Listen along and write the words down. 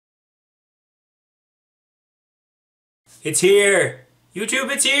It's here!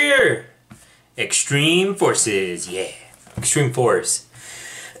 YouTube, it's here! Extreme Forces, yeah. Extreme Force.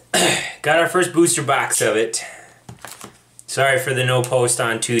 Got our first booster box of it. Sorry for the no post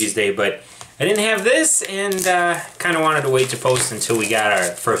on Tuesday, but I didn't have this and kind of wanted to wait to post until we got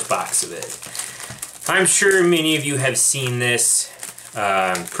our first box of it. I'm sure many of you have seen this.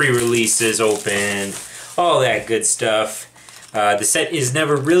 Pre-releases opened, all that good stuff. The set is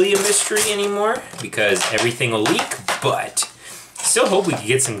never really a mystery anymore because everything will leak, but still hope we can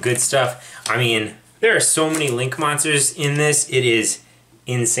get some good stuff. I mean, there are so many Link monsters in this. It is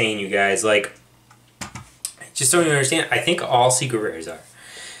insane, you guys. Like, I just don't even understand. I think all secret rares are.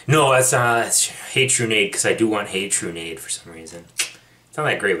 No, that's Hate Trunade, because I do want Hate Trunade for some reason. It's not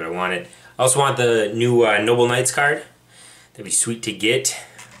that great, but I want it. I also want the new Noble Knights card. That'd be sweet to get.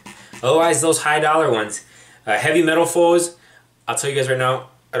 Otherwise, those high dollar ones. Heavy Metal Foes. I'll tell you guys right now,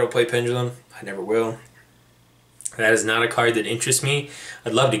 I don't play Pendulum. I never will. That is not a card that interests me.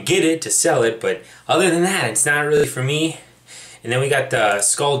 I'd love to get it, to sell it, but other than that, it's not really for me. And then we got the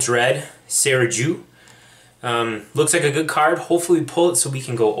Skull Dread, Saraju. Looks like a good card. Hopefully we pull it so we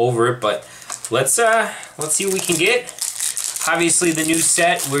can go over it, but let's see what we can get. Obviously the new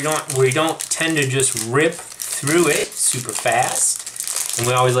set, we don't tend to just rip through it super fast. And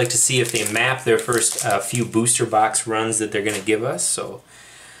we always like to see if they map their first few booster box runs that they're going to give us. So,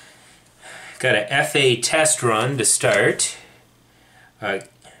 got a FA test run to start.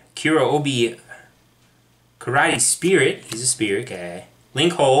 Kurobi Karate Spirit. He's a spirit guy.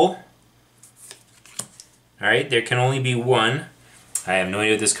 Link Hole. Alright, there can only be one. I have no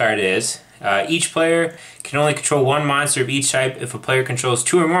idea what this card is. Each player can only control one monster of each type. If a player controls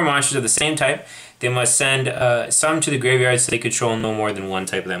two or more monsters of the same type, they must send some to the graveyard so they control no more than one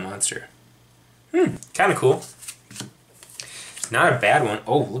type of that monster. Kind of cool. Not a bad one.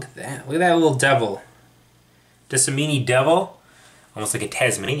 Oh, look at that. Look at that little devil. Dissamini Devil. Almost like a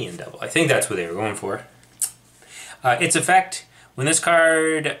Tasmanian Devil. I think that's what they were going for. Its effect. When this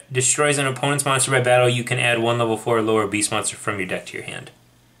card destroys an opponent's monster by battle, you can add one level 4 or lower beast monster from your deck to your hand.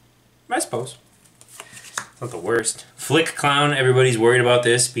 I suppose. Not the worst. Flick Clown, everybody's worried about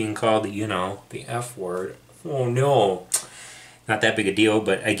this being called, you know, the F word. Oh no. Not that big a deal,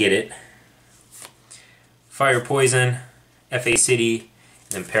 but I get it. Fire Poison, FA City,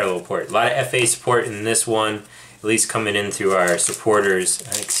 and then Parallel Port. A lot of FA support in this one, at least coming in through our supporters,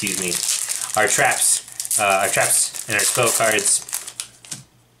 excuse me, our traps and our spell cards.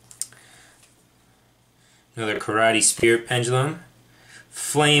 Another Karate Spirit Pendulum.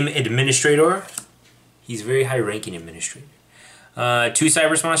 Flame Administrator. He's a very high-ranking administrator. 2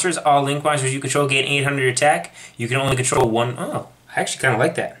 Cyberse monsters. All Link monsters you control gain 800 attack. You can only control one. Oh, I actually kind of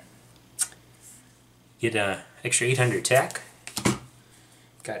like that. Get extra 800 attack.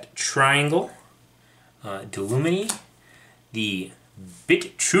 Got Triangle. Delumini. The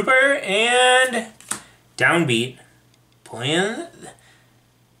Bit Trooper. And Downbeat. Playing.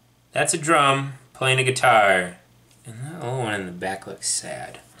 That's a drum. Playing a guitar. And that little one in the back looks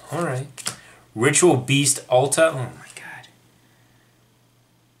sad. Alright. Ritual Beast Alta. Oh my god.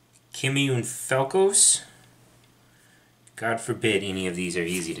 Kimiyun Falcos. God forbid any of these are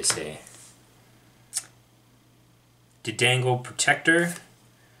easy to say. Didangle Protector.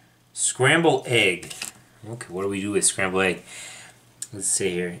 Scramble Egg. Okay, what do we do with Scramble Egg? Let's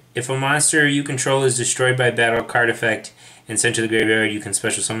see here. If a monster you control is destroyed by a battle card effect and sent to the graveyard, you can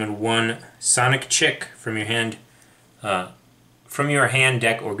special summon one Sonic Chick from your hand.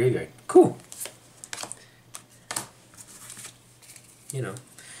 Deck, or graveyard. Cool. You know,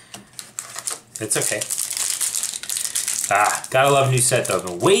 it's okay. Gotta love new set though. I've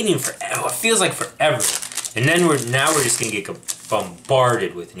been waiting forever. It feels like forever. And then we're just gonna get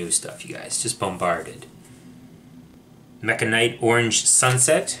bombarded with new stuff, you guys. Just bombarded. Mecha Knight Orange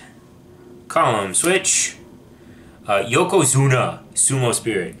Sunset. Column Switch. Yokozuna Sumo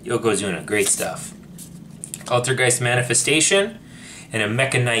Spirit. Yokozuna, great stuff. Altergeist Manifestation, and a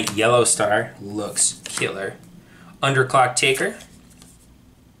Mecha Knight Yellow Star. Looks killer. Underclock Taker.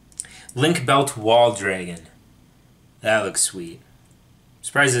 Link Belt Wall Dragon. That looks sweet.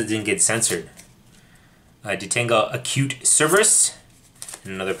 Surprised it didn't get censored. Detangle Acute Cerberus.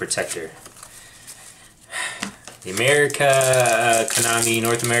 And another Protector. The Konami,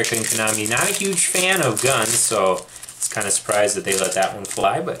 North American Konami, not a huge fan of guns, so it's kind of surprised that they let that one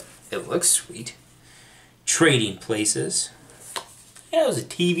fly, but it looks sweet. Trading Places. Yeah, it was a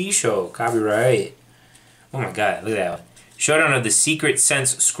TV show. Copyright. Oh my god, look at that one. Showdown of the Secret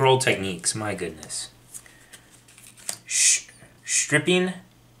Sense Scroll Techniques. My goodness. Stripping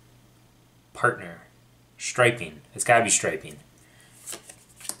Partner. Striping. It's gotta be striping.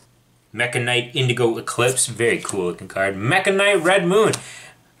 Mecha Knight Indigo Eclipse, very cool looking card. Mecha Knight Red Moon,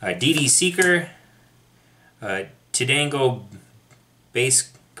 DD Seeker, Tidango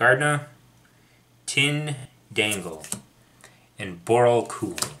Base Gardna, Tin Dangle, and Boral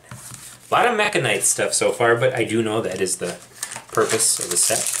Cooling. A lot of Mecha Knight stuff so far, but I do know that is the purpose of the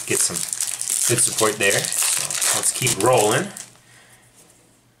set. Get some good support there. So let's keep rolling.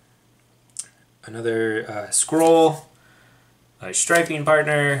 Another scroll, striping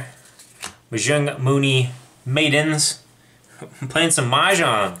partner, Mahjong Mooney Maidens. I'm playing some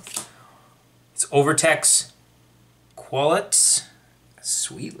Mahjong. It's Overtex Qualits.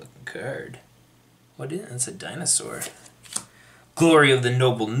 Sweet looking card. What is it? It's a dinosaur. Glory of the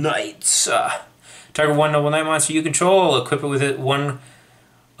Noble Knights. Target one Noble Knight monster you control. Equip it with one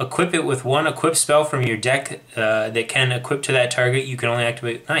equip spell from your deck that can equip to that target. You can only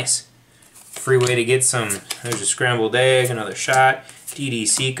activate. Nice. Free way to get some. There's a scrambled egg, another shot, DD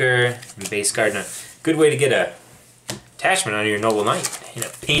Seeker, and Base Gardener. Good way to get a attachment out of your Noble Knight. In a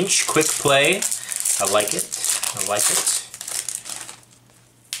pinch, quick play. I like it. I like it.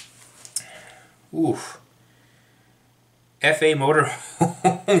 Oof. FA Motor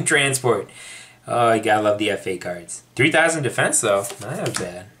Home Transport. Oh, you gotta love the FA cards. 3,000 defense though. Not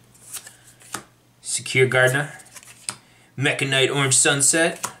bad. Secure Gardener. Mecha Knight Orange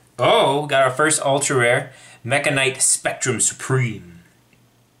Sunset. Oh, got our first ultra rare, Mecha Knight Spectrum Supreme.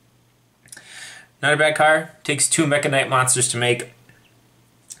 Not a bad card. Takes 2 Mecha Knight monsters to make.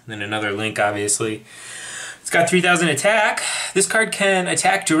 Then another link, obviously. It's got 3,000 attack. This card can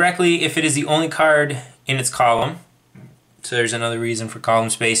attack directly if it is the only card in its column. So there's another reason for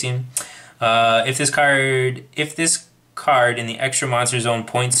column spacing. If this card in the extra monster zone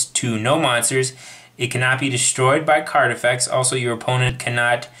points to no monsters, it cannot be destroyed by card effects. Also, your opponent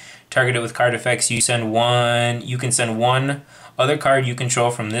cannot target it with card effects. You can send one other card you control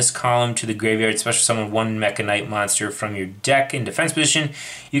from this column to the graveyard. Special summon one Mecha Knight monster from your deck in defense position.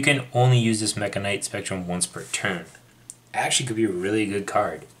 You can only use this Mecha Knight Spectrum once per turn. Actually could be a really good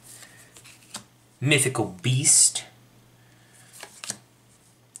card. Mythical Beast.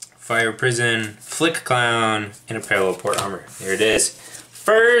 Fire Prison, Flick Clown, and a Parallel Port Armor. There it is.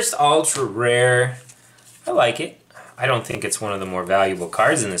 First ultra rare. I like it. I don't think it's one of the more valuable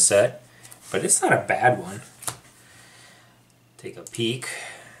cards in the set, but it's not a bad one. Take a peek.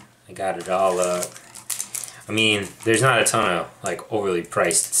 I got it all up. I mean, there's not a ton of like overly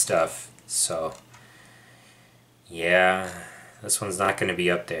priced stuff, so yeah, this one's not going to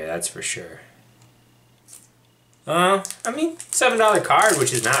be up there, that's for sure. I mean, $7 card,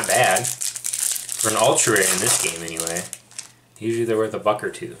 which is not bad for an ultra rare in this game anyway. Usually they're worth $1 or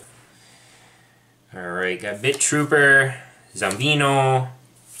 $2. Alright, got Bit Trooper, Zambino,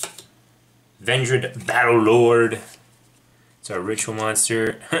 Vendred Battle Lord. It's our ritual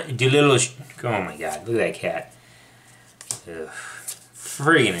monster. Delillo. Oh my god, look at that cat. Ugh.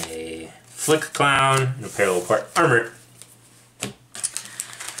 Friggin' A. Flick Clown, and a Parallel Part Armor.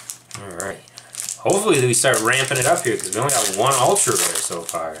 Alright. Hopefully we start ramping it up here because we only got one ultra rare so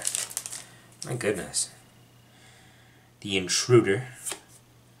far. My goodness. The Intruder.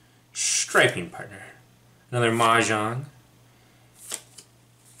 Striping Partner. Another Mahjong.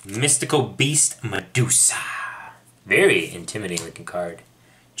 Mystical Beast Medusa. Very intimidating looking card.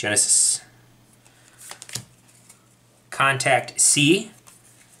 Genesis. Contact C.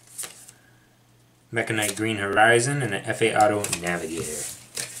 Mecha Knight Green Horizon, and an FA Auto Navigator.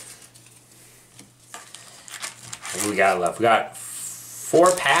 What do we got left? We got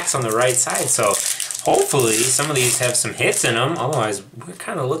 4 packs on the right side, so hopefully some of these have some hits in them. Otherwise, we're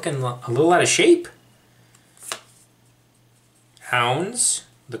kind of looking a little out of shape. Hounds,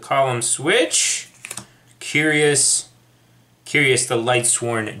 the column switch. Curious the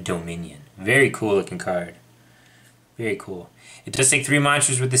Lightsworn Dominion. Very cool looking card. Very cool. It does take 3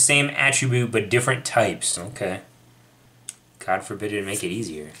 monsters with the same attribute but different types. Okay. God forbid it make it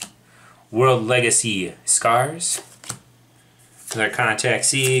easier. World Legacy Scars. Another Contact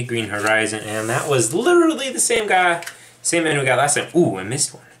C, Green Horizon, and that was literally the same guy, same man we got last time. Ooh, I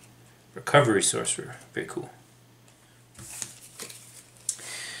missed one. Recovery Sorcerer. Very cool.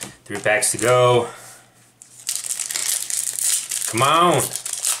 3 packs to go. Come on.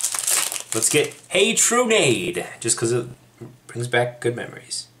 Let's get Hey Trunade, just because it brings back good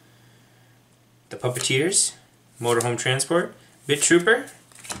memories. The Puppeteers, Motorhome Transport, Bit Trooper,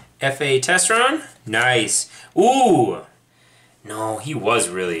 FA Testron, nice. Ooh, no, he was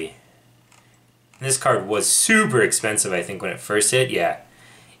really. This card was super expensive, I think, when it first hit. Yeah,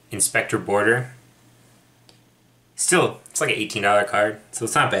 Inspector Border. Still, it's like an $18 card, so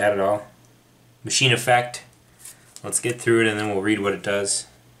it's not bad at all. Machine Effect. Let's get through it and then we'll read what it does.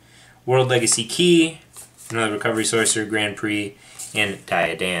 World Legacy Key, another Recovery Sorcerer, Grand Prix, and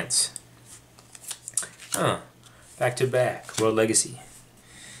Dia Dance. Oh, back to back, World Legacy.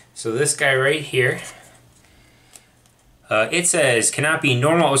 So this guy right here, it says, cannot be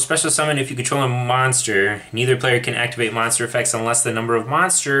normal or special summon if you control a monster. Neither player can activate monster effects unless the number of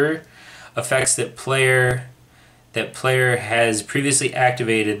monster effects that player has previously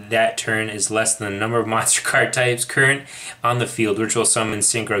activated that turn is less than the number of monster card types current on the field. Ritual Summon,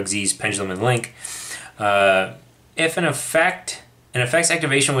 Synchro, Xyz, Pendulum, and Link. If an effect's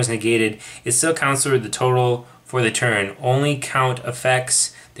activation was negated, it still counts toward the total for the turn. Only count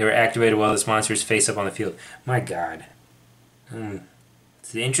effects that were activated while this monster is face up on the field. My god.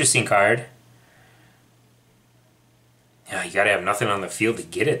 It's an interesting card. Yeah, you gotta have nothing on the field to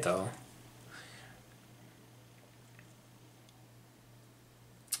get it, though.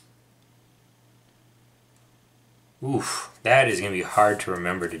 Oof, that is gonna be hard to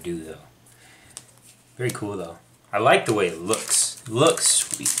remember to do, though. Very cool, though. I like the way it looks. It looks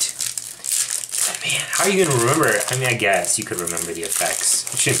sweet. But man, how are you gonna remember? I mean, I guess you could remember the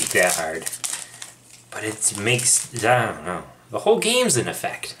effects. It shouldn't be that hard. But it makes, I don't know. The whole game's an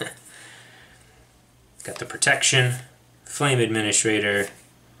effect. Got the protection, Flame Administrator,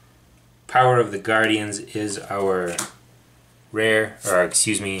 Power of the Guardians is our rare, or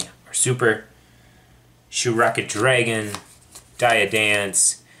excuse me, our super. Rocket Dragon, Dia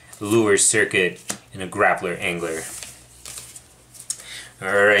Dance, Lure Circuit, and a Grappler Angler.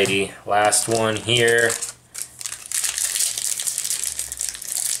 Alrighty, last one here.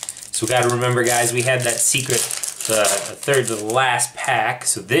 So we gotta remember, guys, we had that secret, the third to the last pack.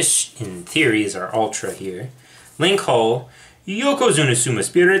 So this, in theory, is our Ultra here. Link Hull, Yokozuna Suma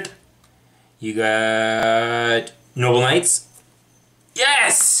Spirit. You got Noble Knights.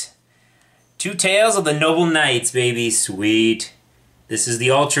 Yes! 2 Tails of the Noble Knights, baby. Sweet. This is the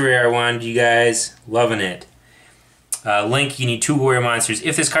ultra rare I wanted, you guys. Loving it. Link, you need 2 warrior monsters.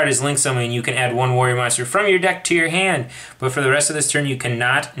 If this card is Link summoned, you can add 1 warrior monster from your deck to your hand. But for the rest of this turn, you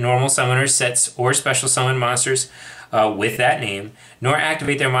cannot normal summon or sets or special summon monsters with that name, nor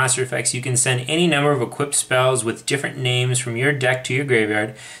activate their monster effects. You can send any number of equipped spells with different names from your deck to your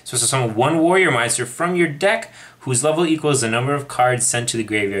graveyard. So summon 1 warrior monster from your deck whose level equals the number of cards sent to the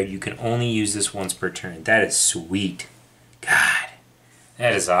graveyard. You can only use this once per turn. That is sweet. God,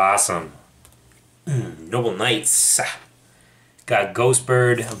 that is awesome. Noble Knights. Got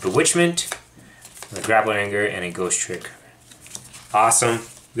Ghostbird of Bewitchment, a Grappler Anger, and a Ghost Trick. Awesome.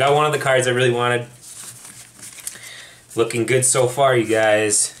 We got one of the cards I really wanted. Looking good so far, you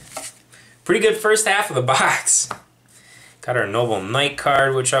guys. Pretty good first half of the box. Got our Noble Knight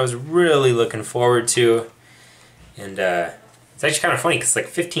card, which I was really looking forward to. And it's actually kind of funny because it's like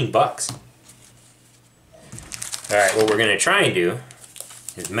 15 bucks. Alright, what we're going to try and do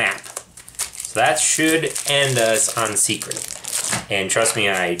is map. So that should end us on secret. And trust me,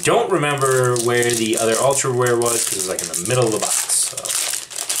 I don't remember where the other ultra rare was because it was like in the middle of the box. So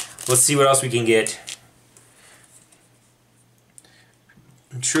let's see what else we can get.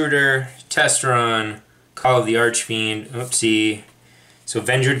 Intruder, Test Run, Call of the Archfiend, oopsie. So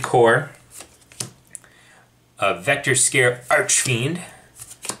Vendred Core. Vector Scare Archfiend,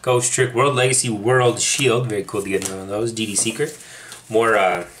 Ghost Trick, World Legacy, World Shield, very cool to get one of those, DD Seeker,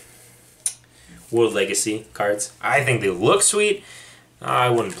 more World Legacy cards. I think they look sweet.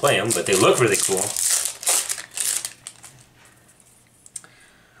 I wouldn't play them, but they look really cool.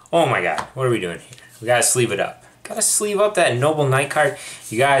 Oh my god, what are we doing here? We gotta sleeve it up. Gotta sleeve up that Noble Knight card.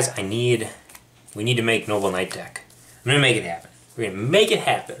 You guys, we need to make Noble Knight deck. I'm gonna make it happen. We're gonna make it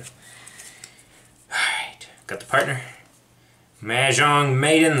happen. Alright, got the partner. Mahjong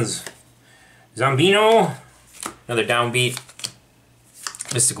Maidens. Zombino. Another downbeat.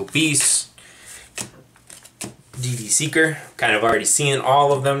 Mystical Beast. DD Seeker. Kind of already seeing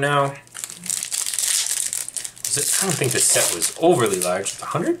all of them now. I don't think the set was overly large.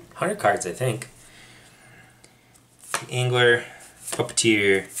 100? 100 cards, I think. Angler.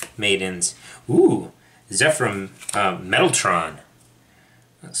 Puppeteer. Maidens. Ooh. Zephyr Metaltron.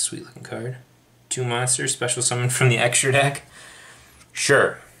 That's a sweet looking card. 2 monsters, special summon from the extra deck.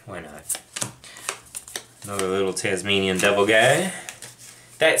 Sure, why not? Another little Tasmanian devil guy.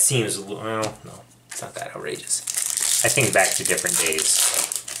 That seems, well, no, it's not that outrageous. I think back to different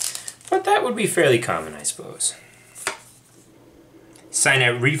days. But that would be fairly common, I suppose.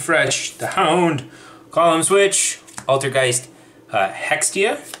 Signet Refresh, the Hound, Column Switch, Altergeist,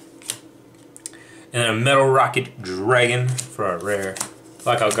 Hextia, and then a Metal Rocket Dragon for our rare.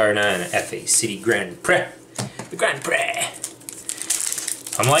 Lockout Gardener and an FA City Grand Prix. The Grand Prix.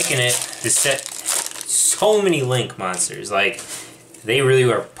 I'm liking it. This set, so many Link monsters. Like, They really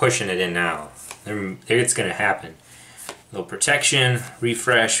are pushing it in now. It's going to happen. A little protection,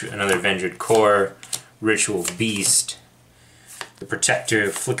 refresh, another Vendred Core, Ritual Beast, the Protector,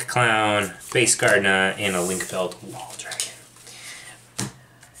 Flick Clown, Base Gardna, and a Link Belt Wall Dragon.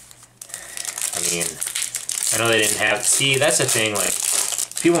 I mean, I know they didn't have... See, that's the thing, like,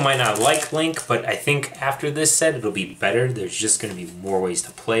 people might not like Link, but I think after this set it'll be better. There's just going to be more ways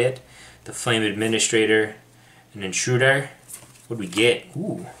to play it. The Flame Administrator, an Intruder. What do we get?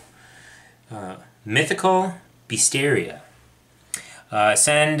 Ooh. Mythical Beasteria.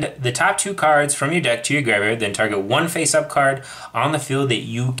 Send the top 2 cards from your deck to your graveyard, then target 1 face-up card on the field that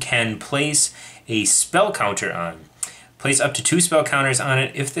you can place a spell counter on. Place up to 2 spell counters on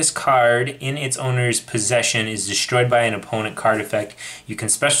it. If this card in its owner's possession is destroyed by an opponent card effect, you can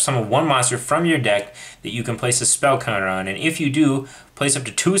special summon 1 monster from your deck that you can place a spell counter on. And if you do, place up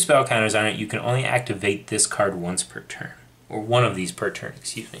to 2 spell counters on it, you can only activate this card once per turn. Or one of these per turn,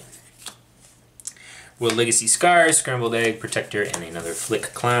 excuse me. World Legacy Scars, Scrambled Egg, Protector, and another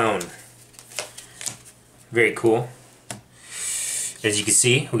Flick Clown. Very cool. As you can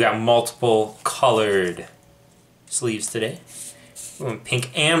see, we got multiple colored sleeves today. We went pink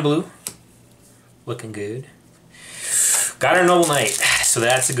and blue. Looking good. Got our Noble Knight, so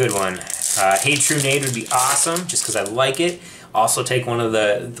that's a good one. Hey True Nade would be awesome, just because I like it. Also take one of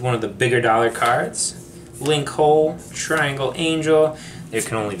the bigger dollar cards. Link Hole, Triangle Angel. There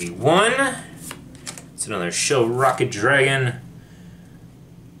can only be one. It's another Show Rocket Dragon.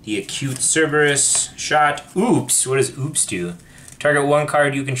 The Acute Cerberus Shot. Oops! What does Oops do? Target 1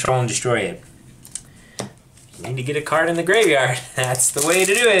 card you control and destroy it. You need to get a card in the graveyard. That's the way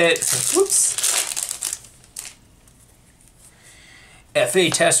to do it. Whoops. FA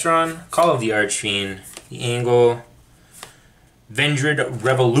Test Run. Call of the Archfiend. The Angle. Vendred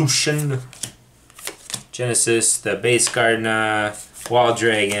Revolution. Genesis. The Base Gardna. Wall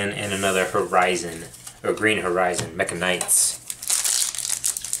Dragon. And another Horizon. Or Green Horizon. Mecha Knights.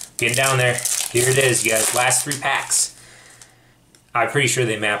 Getting down there. Here it is, you guys. Last 3 packs. I'm pretty sure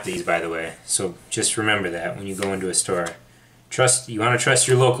they map these, by the way. So just remember that when you go into a store. You want to trust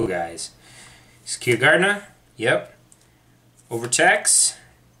your local guys. Secure Gardna. Yep. Overtax.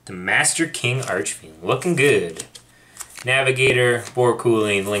 The Master King Archfiend. Looking good. Navigator, Boar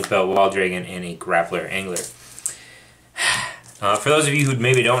Cooling, Link Belt, Wall Dragon, and a Grappler Angler. For those of you who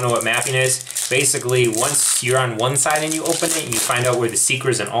maybe don't know what mapping is, basically once you're on one side and you open it and you find out where the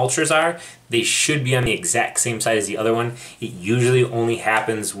Seekers and Ultras are, they should be on the exact same side as the other one. It usually only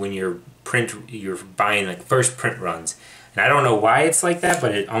happens when you're buying like first print runs. And I don't know why it's like that,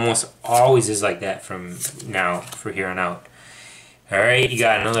 but it almost always is like that from here on out. Alright, you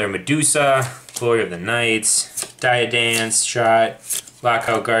got another Medusa, Glory of the Knights, Diadance, Shot,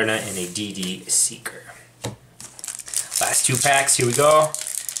 Lockout Gardna, and a DD Seeker. Last 2 packs, here we go.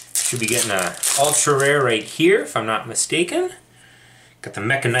 Should be getting a ultra rare right here, if I'm not mistaken. Got the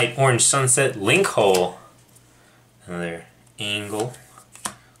Mecha Knight Orange Sunset Link Hole. Another Angle.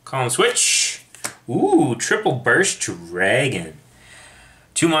 Column Switch. Ooh, Triple Burst Dragon.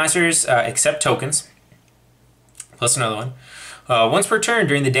 2 monsters, except tokens. Plus another one. Once per turn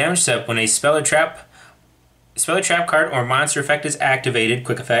during the damage step, when a spell or trap card or monster effect is activated,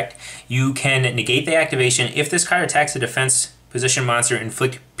 quick effect, you can negate the activation. If this card attacks a defense position monster,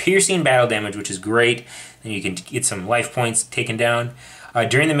 inflict piercing battle damage, which is great. Then you can get some life points taken down.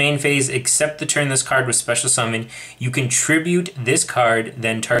 During the main phase, except the turn this card was special summon, you contribute this card,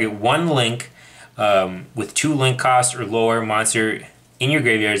 then target 1 link with 2 link cost or lower monster in your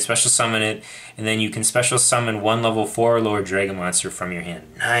graveyard, special summon it, and then you can special summon 1 level 4 or lower dragon monster from your hand.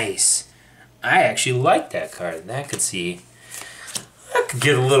 Nice. I actually like that card. That could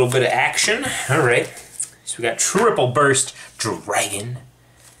get a little bit of action. Alright. So we got Triple Burst Dragon.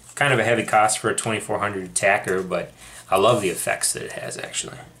 Kind of a heavy cost for a 2400 attacker, but I love the effects that it has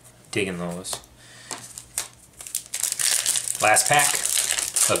actually. Digging those. Last pack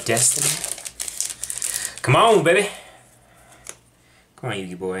of Destiny. Come on, baby. Come on,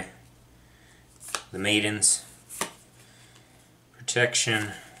 Yugi boy. The Maidens.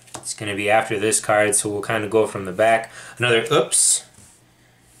 Protection. It's going to be after this card, so we'll kind of go from the back. Another Oops.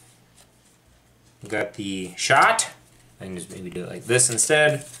 We got the Shot. I can just maybe do it like this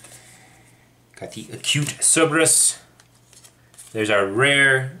instead. Got the Acute Cerberus. There's our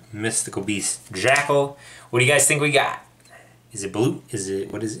rare Mystical Beast Jackal. What do you guys think we got? Is it blue?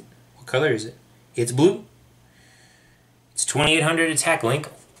 What is it? What color is it? It's blue. It's 2800 attack link.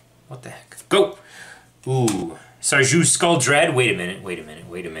 What the heck? Go! Ooh. Sarju Skull Dread. Wait a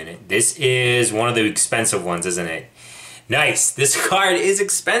minute. This is one of the expensive ones, isn't it? Nice. This card is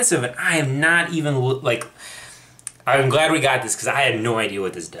expensive, and I am not even, like, I'm glad we got this because I had no idea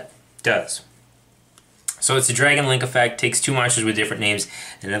what this does. So it's a Dragon Link effect, takes 2 monsters with different names,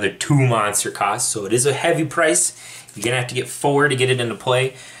 and another 2 monster costs. So it is a heavy price. You're going to have to get 4 to get it into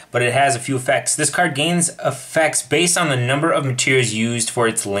play, but it has a few effects. This card gains effects based on the number of materials used for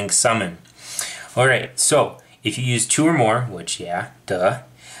its Link summon. Alright, so if you use 2 or more, which, yeah, duh.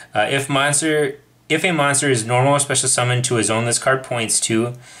 If a monster is normal or special summoned to a zone this card points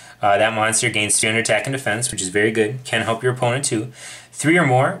to, that monster gains 300 attack and defense, which is very good. Can help your opponent too. 3 or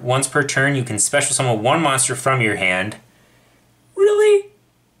more, once per turn, you can special summon 1 monster from your hand. Really?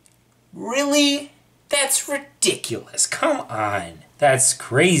 Really? That's ridiculous. Come on. That's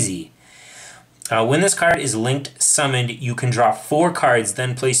crazy. When this card is linked summoned, you can draw 4 cards,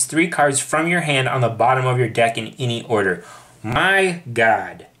 then place 3 cards from your hand on the bottom of your deck in any order. My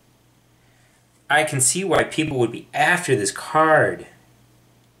God. I can see why people would be after this card.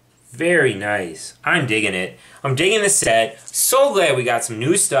 Very nice. I'm digging it. I'm digging the set. So glad we got some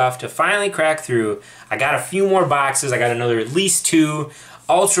new stuff to finally crack through. I got a few more boxes. I got another at least 2.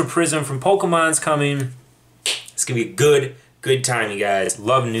 Ultra Prism from Pokemon's coming. It's going to be a good time, you guys.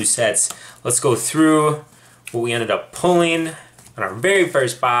 Love new sets. Let's go through what we ended up pulling on our very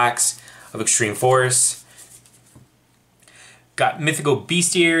first box of Extreme Force. Got Mythical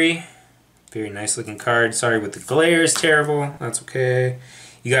Bestiary. Very nice looking card. Sorry with the glare is terrible. That's okay.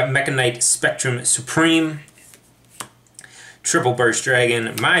 You got Mechanite Spectrum Supreme, Triple Burst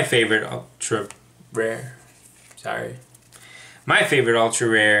Dragon, my favorite ultra rare. Sorry. My favorite ultra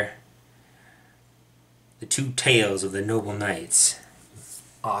rare. The 2 tails of the Noble Knights.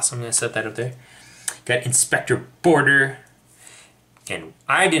 Awesome. I'm going to set that up there. Got Inspector Border. And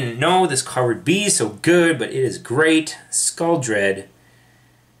I didn't know this card would be so good, but it is great. Skull Dread.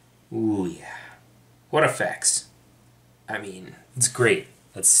 Ooh, yeah. What effects. I mean, it's great.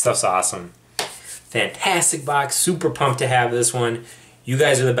 That stuff's awesome. Fantastic box. Super pumped to have this one. You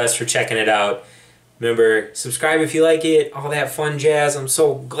guys are the best for checking it out. Remember, subscribe if you like it. All that fun jazz. I'm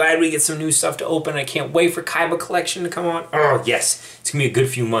so glad we get some new stuff to open. I can't wait for Kaiba Collection to come on. Oh, yes. It's going to be a good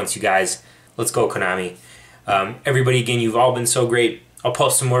few months, you guys. Let's go, Konami. Everybody, again, you've all been so great. I'll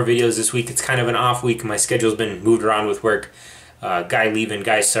post some more videos this week. It's kind of an off week. My schedule's been moved around with work. Guy leaving,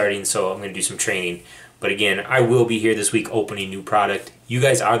 guy starting, so I'm going to do some training. But again, I will be here this week opening new product. You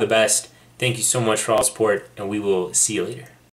guys are the best. Thank you so much for all the support, and we will see you later.